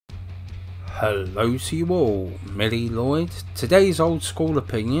Hello to you all, Millie Lloyd. Today's old school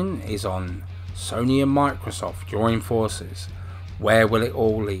opinion is on Sony and Microsoft join forces. Where will it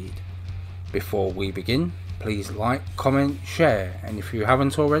all lead? Before we begin, please like, comment, share, and if you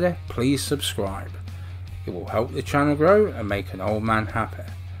haven't already, please subscribe. It will help the channel grow and make an old man happy.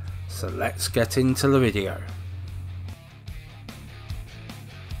 So let's get into the video.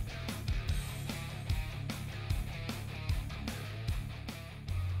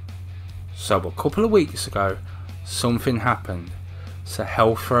 So a couple of weeks ago, something happened, so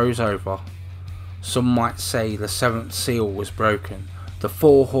hell froze over. Some might say the seventh seal was broken. The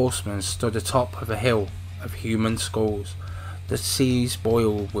four horsemen stood atop of a hill of human skulls. The seas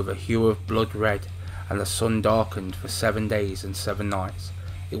boiled with a hue of blood red, and the sun darkened for 7 days and 7 nights.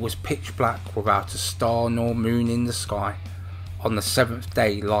 It was pitch black without a star nor moon in the sky. On the seventh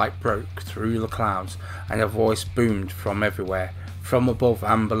day light broke through the clouds, and a voice boomed from everywhere, from above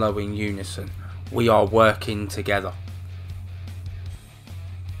and below in unison. We are working together.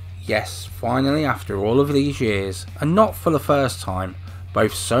 Yes, finally after all of these years, and not for the first time,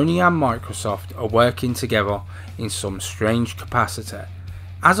 both Sony and Microsoft are working together in some strange capacity.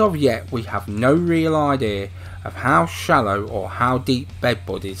 As of yet, we have no real idea of how shallow or how deep bed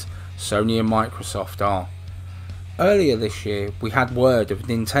buddies Sony and Microsoft are. Earlier this year, we had word of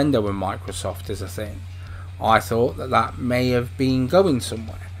Nintendo and Microsoft as a thing. I thought that may have been going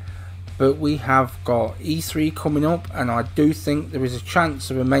somewhere, but we have got E3 coming up, and I do think there is a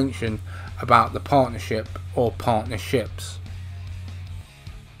chance of a mention about the partnership or partnerships.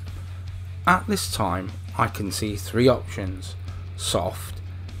 At this time, I can see 3 options: soft,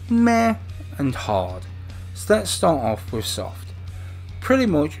 meh, and hard. So let's start off with soft. Pretty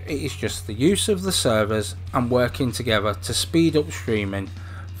much it is just the use of the servers and working together to speed up streaming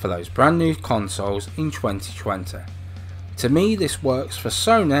for those brand new consoles in 2020. To me, this works for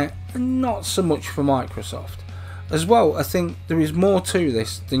Sony and not so much for Microsoft. As well, I think there is more to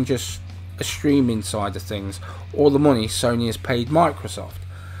this than just a streaming side of things or the money Sony has paid Microsoft.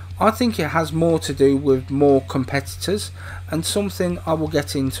 I think it has more to do with more competitors, and something I will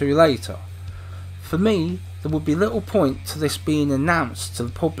get into later. For me, there would be little point to this being announced to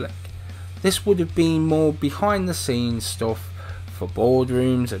the public. This would have been more behind the scenes stuff for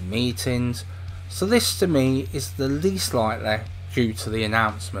boardrooms and meetings, so this to me is the least likely due to the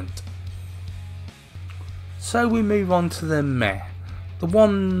announcement. So we move on to the meh, the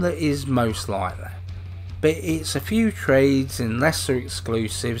one that is most likely, but it's a few trades and lesser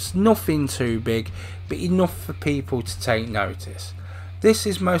exclusives, nothing too big but enough for people to take notice. This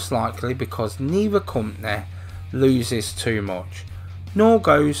is most likely because neither company loses too much, nor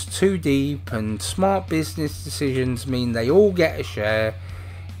goes too deep, and smart business decisions mean they all get a share.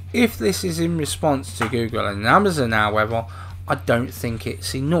 If this is in response to Google and Amazon, however, I don't think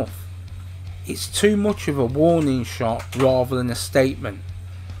it's enough. It's too much of a warning shot rather than a statement,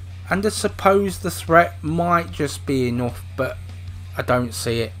 and I suppose the threat might just be enough, but I don't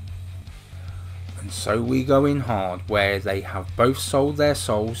see it. And so we go in hard, where they have both sold their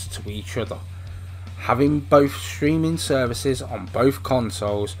souls to each other. Having both streaming services on both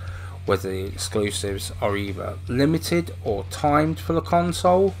consoles, whether the exclusives are either limited or timed for the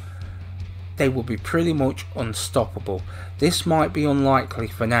console, they will be pretty much unstoppable. This might be unlikely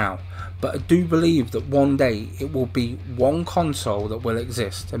for now, but I do believe that one day it will be one console that will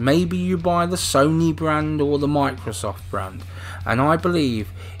exist, and maybe you buy the Sony brand or the Microsoft brand, and I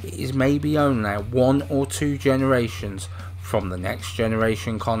believe it is maybe only 1 or 2 generations from the next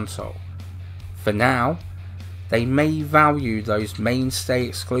generation console. For now, they may value those mainstay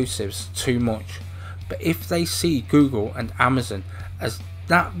exclusives too much, but if they see Google and Amazon as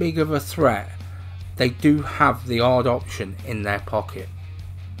that big of a threat, they do have the odd option in their pocket.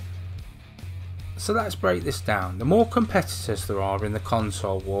 So let's break this down. The more competitors there are in the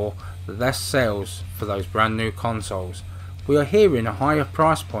console war, the less sales for those brand new consoles. We are hearing a higher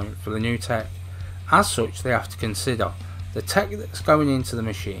price point for the new tech. As such, they have to consider the tech that's going into the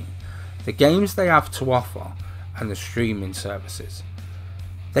machine, the games they have to offer, and the streaming services.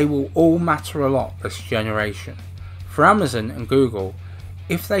 They will all matter a lot this generation. For Amazon and Google,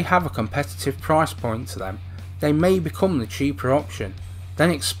 if they have a competitive price point to them, they may become the cheaper option. Then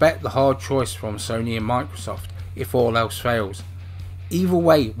expect the hard choice from Sony and Microsoft if all else fails. Either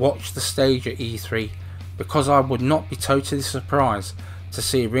way, watch the stage at E3, because I would not be totally surprised to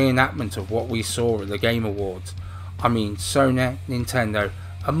see a reenactment of what we saw at the Game Awards. I mean, Sony, Nintendo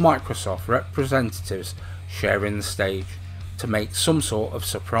and Microsoft representatives sharing the stage to make some sort of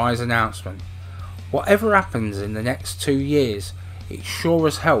surprise announcement. Whatever happens in the next 2 years, it sure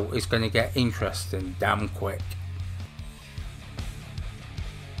as hell is going to get interesting damn quick.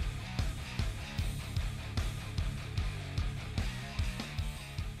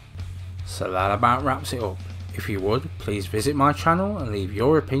 So that about wraps it up. If you would, please visit my channel and leave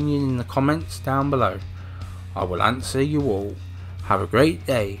your opinion in the comments down below. I will answer you all. Have a great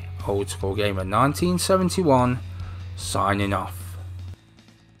day. Old School Gamer 1971 signing off.